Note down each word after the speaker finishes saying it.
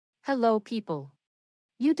Hello, people.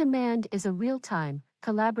 uDemand is a real-time,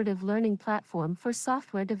 collaborative learning platform for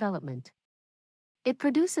software development. It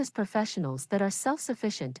produces professionals that are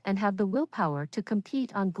self-sufficient and have the willpower to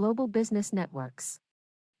compete on global business networks.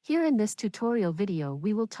 Here in this tutorial video,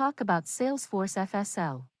 we will talk about Salesforce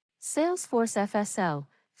FSL. Salesforce FSL,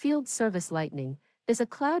 Field Service Lightning, is a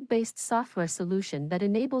cloud-based software solution that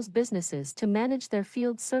enables businesses to manage their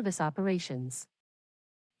field service operations.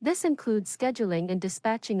 This includes scheduling and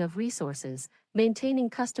dispatching of resources, maintaining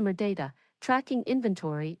customer data, tracking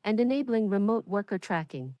inventory, and enabling remote worker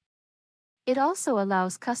tracking. It also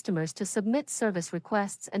allows customers to submit service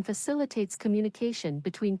requests and facilitates communication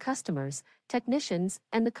between customers, technicians,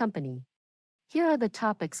 and the company. Here are the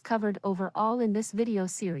topics covered overall in this video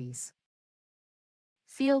series.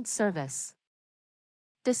 Field Service,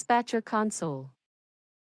 Dispatcher Console,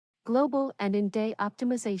 Global and in-day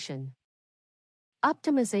optimization,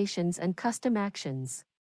 Optimizations and custom actions,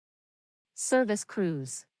 Service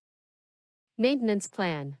crews, Maintenance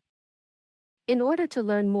plan. In order to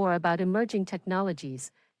learn more about emerging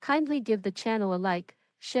technologies, kindly give the channel a like,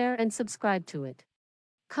 share and subscribe to it.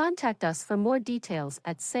 Contact us for more details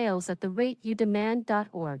at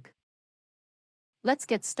sales@udemand.org. Let's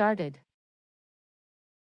get started.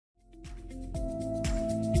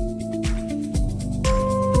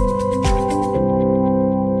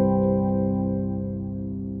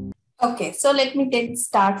 Okay, so let me then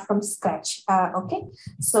start from scratch.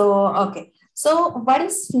 So what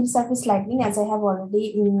is Field Service Lightning? As I have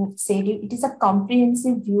already said, it is a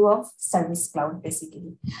comprehensive view of Service Cloud,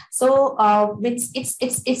 basically. So it's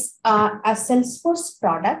a Salesforce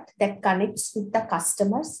product that connects with the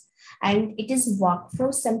customers, and it is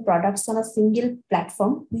workflows and products on a single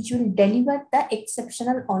platform which will deliver the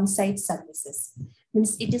exceptional on-site services.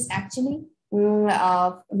 Means it is actually it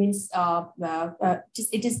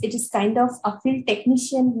is kind of a field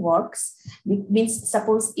technician works. It means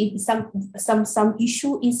suppose if some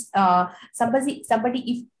issue is somebody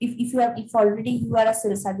if already you are a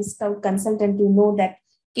service cloud consultant, you know that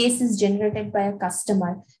case is generated by a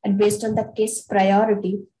customer, and based on the case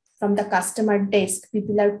priority from the customer desk,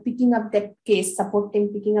 people are picking up that case, support team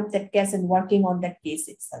picking up that case and working on that case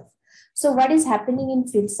itself. So what is happening in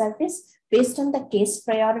field service? Based on the case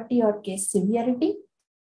priority or case severity,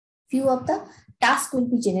 few of the tasks will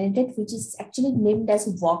be generated, which is actually named as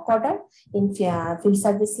work order in Field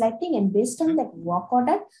Service Lightning. And based on that work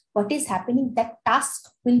order, what is happening, that task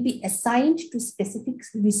will be assigned to specific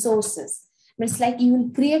resources. It's like you will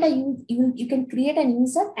create you can create a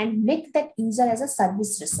user and make that user as a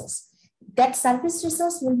service resource. That service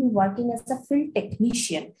resource will be working as a field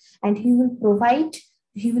technician, and he will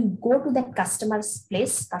go to that customer's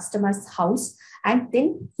place, customer's house, and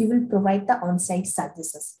then he will provide the on-site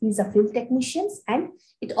services. He's a field technician, and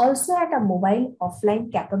it also had a mobile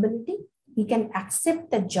offline capability. He can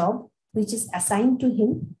accept the job which is assigned to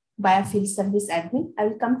him by a field service admin. I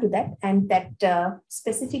will come to that, and that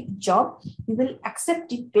specific job, he will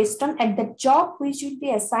accept it based on, and the job which will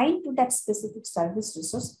be assigned to that specific service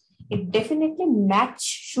resource, it definitely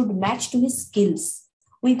should match to his skills.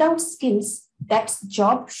 Without skills, that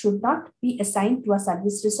job should not be assigned to a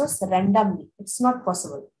service resource randomly. It's not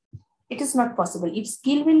possible. It is not possible. If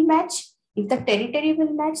skill will match, if the territory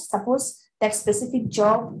will match, suppose that specific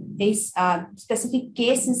job is specific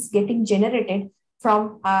case is getting generated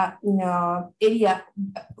from an area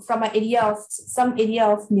of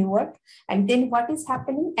Newark, and then what is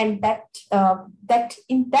happening, and that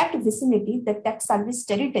in that vicinity, that service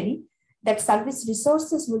territory, that service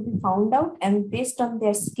resources will be found out, and based on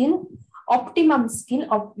their skill, optimum skill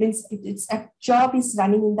of means it's a job is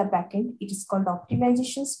running in the backend. It is called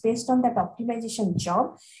optimizations. Based on that optimization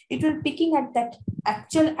job, it will picking at that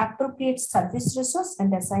actual appropriate service resource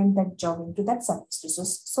and assign that job into that service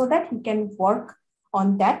resource, so that he can work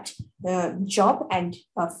on that job and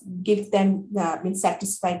give them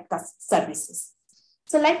satisfied services.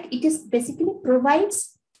 So like it is basically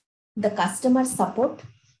provides the customer support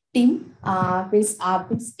team.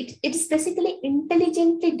 It is basically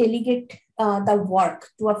intelligently delegate the work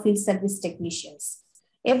to a field service technicians.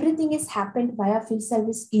 Everything is happened via field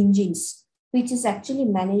service engines, which is actually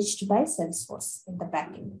managed by Salesforce in the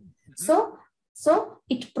backend. So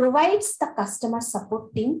it provides the customer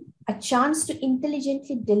support team a chance to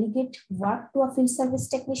intelligently delegate work to a field service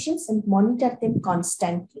technicians and monitor them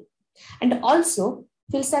constantly. And also,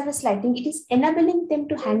 Field Service Lightning, it is enabling them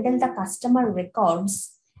to handle the customer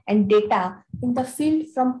records and data in the field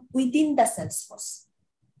from within the Salesforce.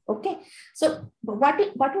 Okay, so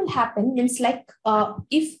what will happen is like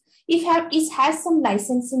if it has some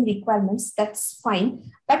licensing requirements, that's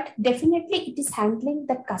fine, but definitely it is handling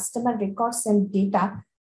the customer records and data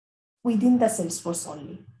within the Salesforce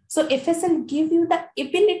only. So FSL give you the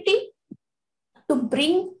ability to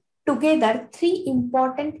bring together three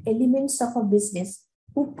important elements of a business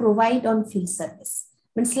who provide on field service.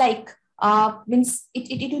 Means like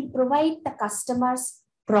it will provide the customers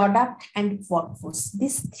product and workforce.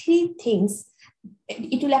 These three things,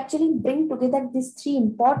 it will actually bring together these three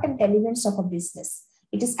important elements of a business.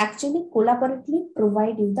 It is actually collaboratively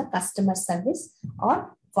provide you the customer service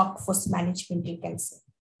or workforce management, you can say.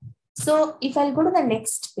 So if I'll go to the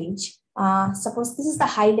next page, suppose this is the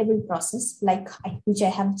high level process, like which I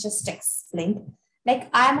have just explained. Like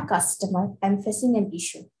I am a customer, I'm facing an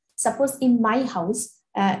issue. Suppose in my house,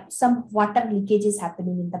 some water leakage is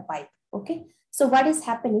happening in the pipe. Okay. So what is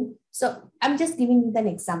happening? So I'm just giving you an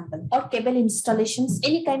example. Or cable installations,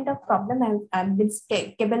 any kind of problem I'm with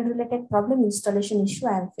cable related problem, installation issue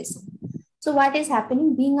I am facing. So what is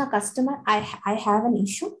happening? Being a customer, I have an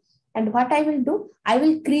issue. And what I will do, I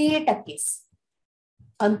will create a case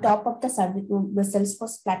on top of the service, the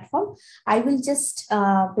Salesforce platform. I will just,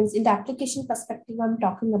 in the application perspective I'm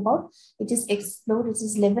talking about, it is explore, it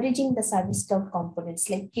is leveraging the service cloud components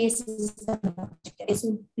like cases, it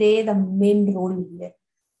will play the main role here.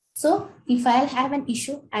 So if I'll have an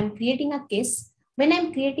issue, I'm creating a case. When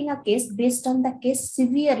I'm creating a case based on the case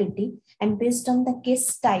severity and based on the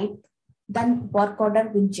case type, then work order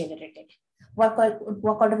will generated. Work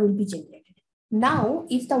order will be generated. Now,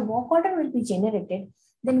 if the work order will be generated,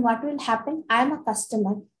 then what will happen? I'm a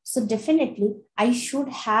customer. So definitely I should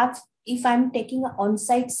have, if I'm taking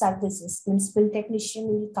on-site services, means field technician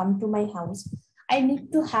will come to my house, I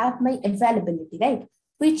need to have my availability, right?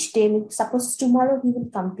 Which day, suppose tomorrow he will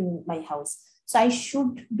come to my house. So I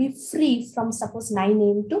should be free from suppose 9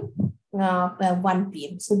 a.m. to 1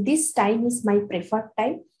 p.m. So this time is my preferred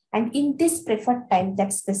time. And in this preferred time,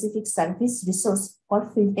 that specific service resource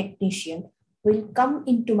or field technician will come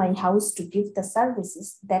into my house to give the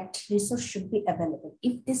services. That resource should be available.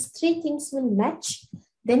 If these three things will match,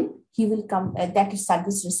 then he will come, that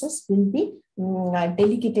service resource will be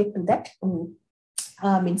delegated to that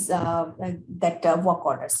work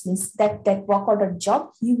orders. Means that work order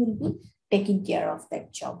job, he will be taking care of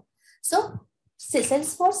that job. So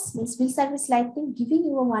Salesforce means field service lightning giving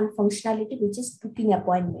you one functionality, which is booking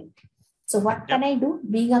appointment. So what can I do?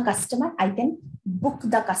 Being a customer, I can book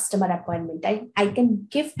the customer appointment. I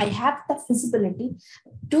have the feasibility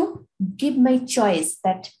to give my choice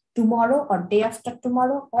that tomorrow or day after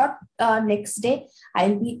tomorrow or next day,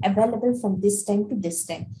 I'll be available from this time to this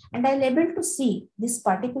time. And I'll able to see this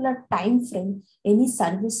particular time frame, any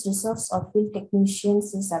service resource or field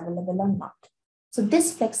technicians is available or not. So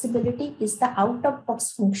this flexibility is the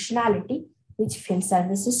out-of-box functionality which field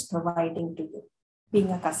service is providing to you,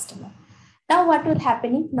 being a customer. Now what will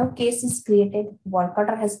happen? Now case is created, work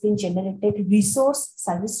order has been generated, resource,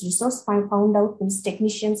 service resource found out, means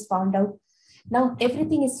technicians found out. Now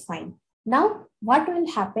everything is fine. Now what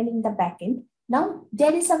will happen in the backend? Now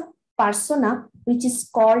there is a persona which is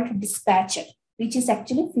called dispatcher, which is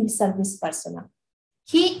actually field service persona.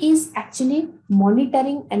 He is actually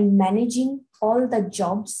monitoring and managing all the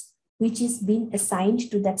jobs which is being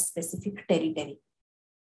assigned to that specific territory.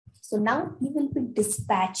 So now he will be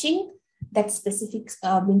dispatching that specific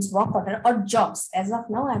means work order or jobs. As of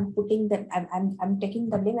now, I'm putting that I'm taking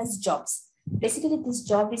the name as jobs. Basically, this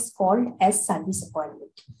job is called as service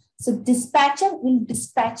appointment. So dispatcher will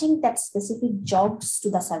dispatching that specific jobs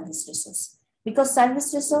to the service resource. Because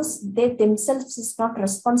service resource, they themselves is not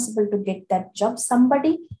responsible to get that job.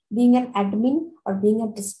 Somebody being an admin or being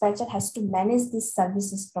a dispatcher has to manage these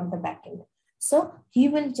services from the backend. So he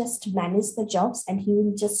will just manage the jobs and he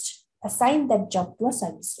will just assign that job to a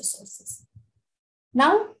service resources.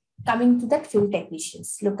 Now coming to that field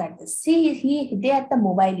technicians, look at this. See, they are the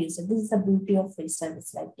mobile user. This is the beauty of field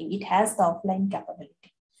service lightning. It has the offline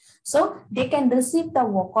capability. So they can receive the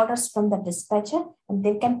work orders from the dispatcher and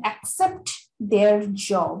they can accept their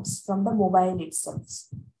jobs from the mobile itself.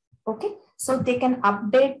 Okay, so they can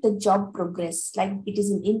update the job progress, like it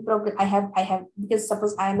is in progress. I have because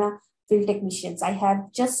suppose I am a field technician, I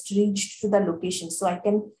have just reached to the location, so I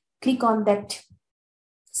can click on that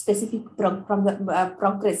specific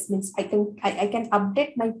progress. Means I can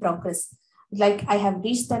update my progress. Like I have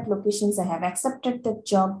reached that locations, I have accepted that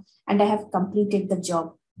job, and I have completed the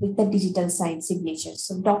job with the digital signature.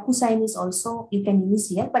 So DocuSign is also you can use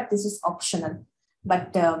here, but this is optional.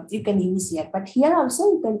 But you can use here. But here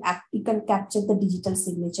also you can capture the digital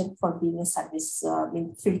signature for being a service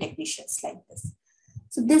in field technicians like this.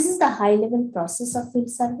 So this is the high level process of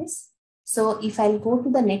field service. So if I'll go to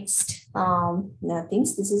the next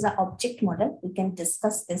things, this is an object model. We can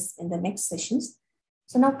discuss this in the next sessions.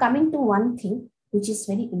 So now coming to one thing, which is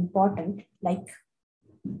very important. Like,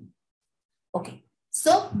 okay,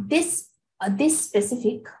 so this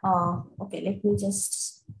specific, okay, let me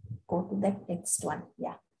just go to that next one.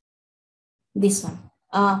 Yeah, this one,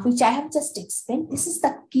 which I have just explained. This is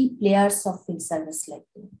the key players of field service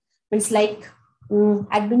lightning. It's like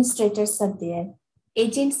administrators are there,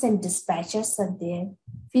 agents and dispatchers are there,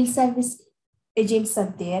 field service agents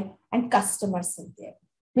are there, and customers are there.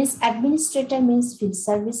 Means administrator means field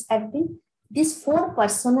service admin. These four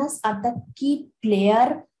personas are the key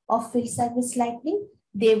player of field service lightning.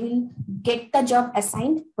 They will get the job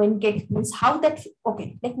assigned when get means how that.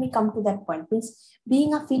 Okay, let me come to that point. Means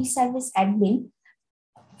being a field service admin,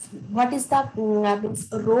 what is the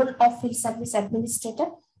role of field service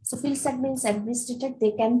administrator? So field service administrator,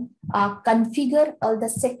 they can configure all the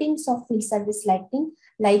settings of field service lightning,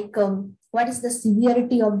 like what is the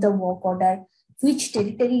severity of the work order, which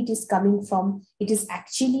territory it is coming from. It is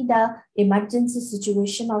actually the emergency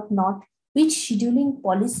situation or not, which scheduling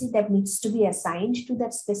policy that needs to be assigned to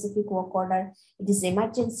that specific work order. It is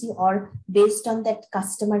emergency or based on that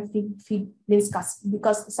customer feed means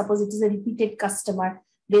because suppose it is a repeated customer,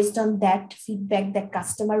 based on that feedback, that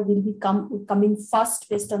customer will be coming first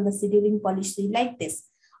based on the scheduling policy like this,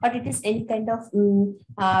 or it is any kind of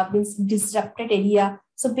means disrupted area.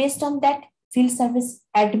 So based on that, field service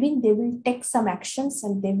admin, they will take some actions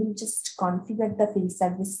and they will just configure the field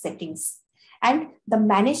service settings. And the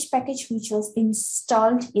managed package which was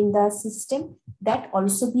installed in the system, that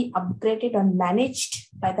also be upgraded or managed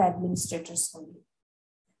by the administrators only.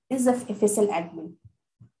 This is the FSL admin.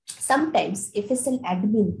 Sometimes FSL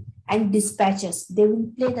admin and dispatchers, they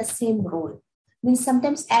will play the same role. Means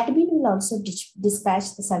sometimes admin will also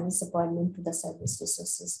dispatch the service appointment to the service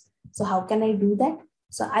resources. So how can I do that?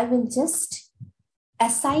 So I will just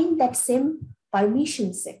assign that same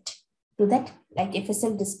permission set to that, like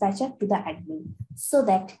FSL dispatcher to the admin, so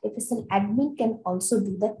that FSL admin can also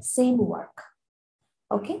do that same work.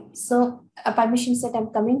 Okay, so a permission set, I'm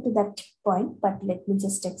coming to that point, but let me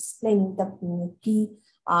just explain the key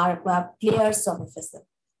players of FSL.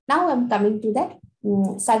 Now I'm coming to that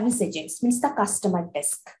service agents, means the customer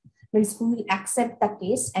desk, means who will accept the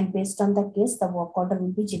case, and based on the case, the work order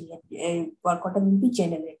will be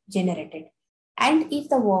generated. And if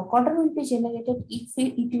the work order will be generated,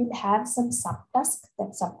 it will have some subtask,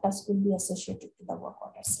 that subtask will be associated to the work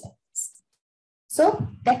orders like this. So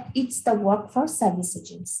that it's the work for service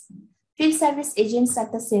agents. Field service agents are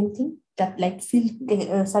the same thing, that like field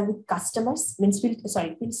service customers means field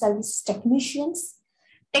service technicians.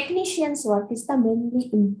 Technicians work is the mainly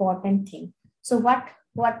important thing. So what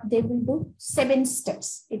they will do? 7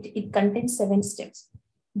 steps. It contains 7 steps.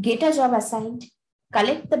 Get a job assigned,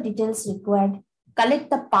 collect the details required, collect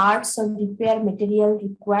the parts or repair material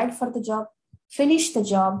required for the job, finish the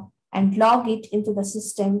job and log it into the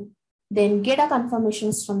system, then get a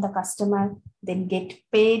confirmations from the customer, then get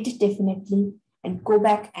paid definitely, and go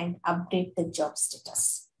back and update the job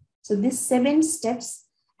status. So these 7 steps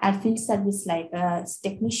are field service like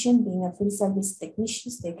technician, being a field service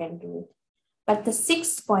technicians, they can do it. But the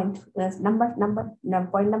 6th point,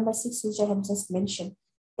 point number 6, which I have just mentioned,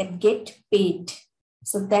 that get paid.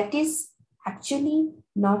 So that is actually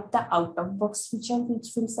not the out-of-box feature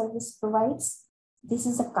which field service provides. This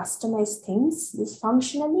is a customized things. This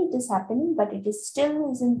functionally it is happening, but it is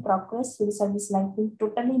still is in progress. Field service lightning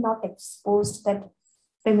totally not exposed that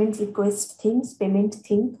payment request things, payment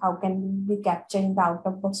thing. How can we capture in the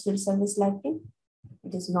out-of-box field service lightning?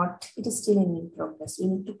 It is not. It is still in progress. We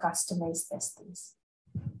need to customize these things.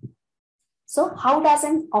 So how does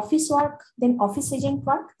an office work? Then office agent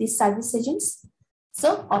work. These service agents.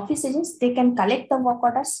 So office agents, they can collect the work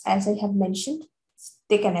orders as I have mentioned.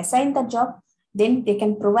 They can assign the job. Then they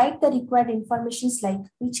can provide the required informations like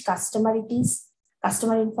which customer it is,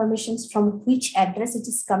 customer informations from which address it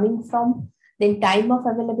is coming from, then time of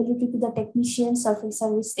availability to the technicians or field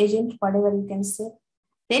service agent, whatever you can say.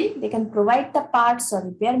 Then they can provide the parts or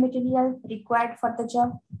repair material required for the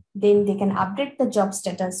job. Then they can update the job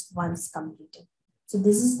status once completed. So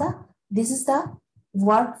this is the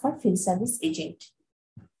work for field service agent.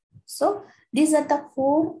 So these are the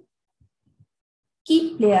 4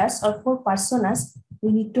 key players or 4 personas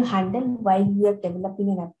we need to handle while we are developing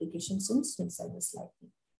an application in field service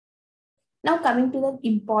lightning. Now coming to the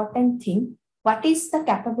important thing, what is the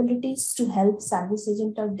capabilities to help service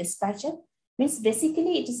agent or dispatcher? Means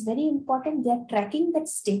basically it is very important they are tracking that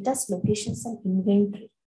status, locations and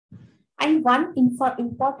inventory. And one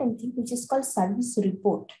important thing which is called service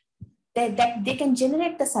report, that they can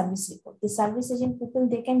generate the service report. The service agent people,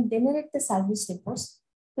 they can generate the service reports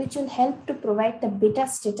which will help to provide the better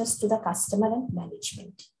status to the customer and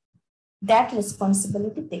management. that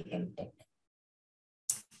responsibility they can take.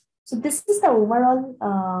 So this is the overall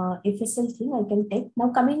FSL thing I can take. Now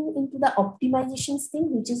coming into the optimizations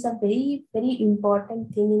thing, which is a very, very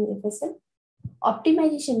important thing in FSL.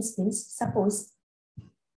 Optimizations means, suppose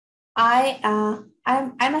I'm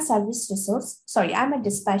a service resource, sorry, I'm a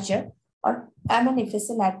dispatcher, or I'm an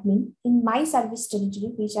FSL admin in my service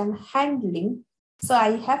territory, which I'm handling. So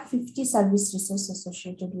I have 50 service resources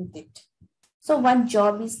associated with it. So one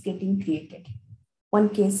job is getting created. One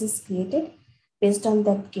case is created. Based on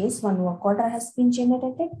that case, one work order has been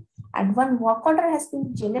generated. And one work order has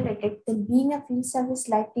been generated, then being a field service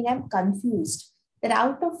lightning, I'm confused that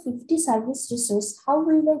out of 50 service resources, how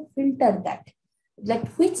will I filter that? Like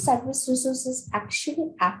which service resource is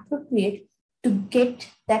actually appropriate to get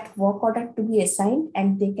that work order to be assigned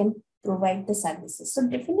and they can provide the services. So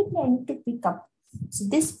definitely I need to pick up. So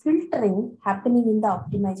this filtering happening in the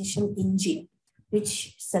optimization engine,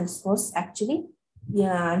 which Salesforce actually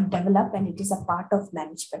develop, and it is a part of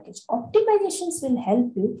managed package. Optimizations will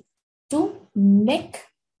help you to make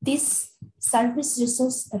this service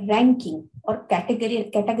resource ranking or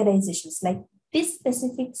categorizations, like this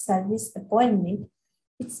specific service appointment,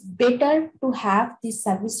 it's better to have this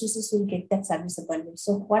service resource will get that service appointment.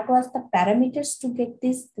 So what was the parameters to get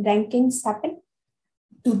these rankings happen?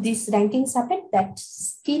 To these rankings happen, that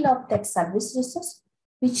skill of that service resource,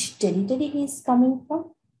 which territory he is coming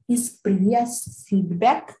from, his previous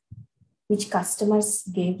feedback, which customers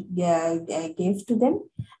gave to them,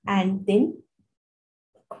 and then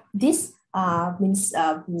this means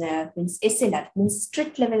SLR, means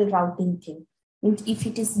street level routing thing. Means if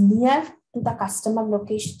it is near to the customer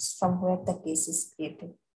locations from where the case is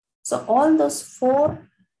created. So all those 4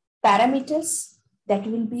 parameters that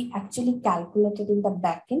will be actually calculated in the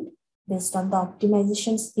backend based on the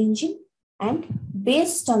optimizations engine, and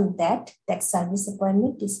based on that, that service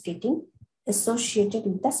appointment is getting associated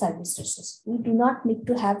with the service resource. We do not need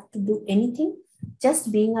to have to do anything.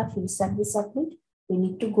 Just being a field service admin, we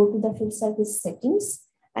need to go to the field service settings,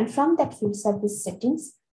 and from that field service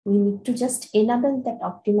settings, we need to just enable that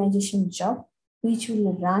optimization job, which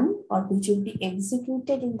will run or which will be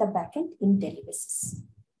executed in the backend in daily basis.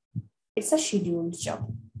 It's a scheduled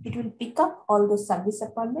job. It will pick up all those service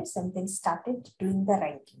appointments and then started doing the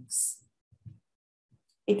rankings.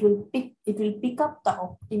 It will pick up the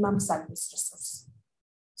optimum service resource.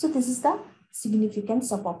 So this is the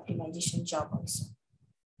significance of optimization job also.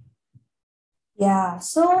 Yeah,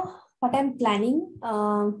 so what I'm planning,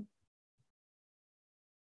 from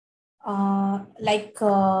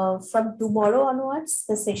tomorrow onwards,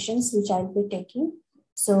 the sessions which I'll be taking.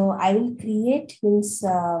 So I will create means,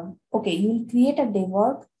 okay, you will create a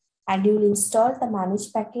DevOps and you will install the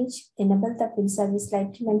managed package, enable the field service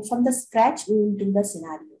lighting, and from the scratch, we will do the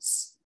scenarios.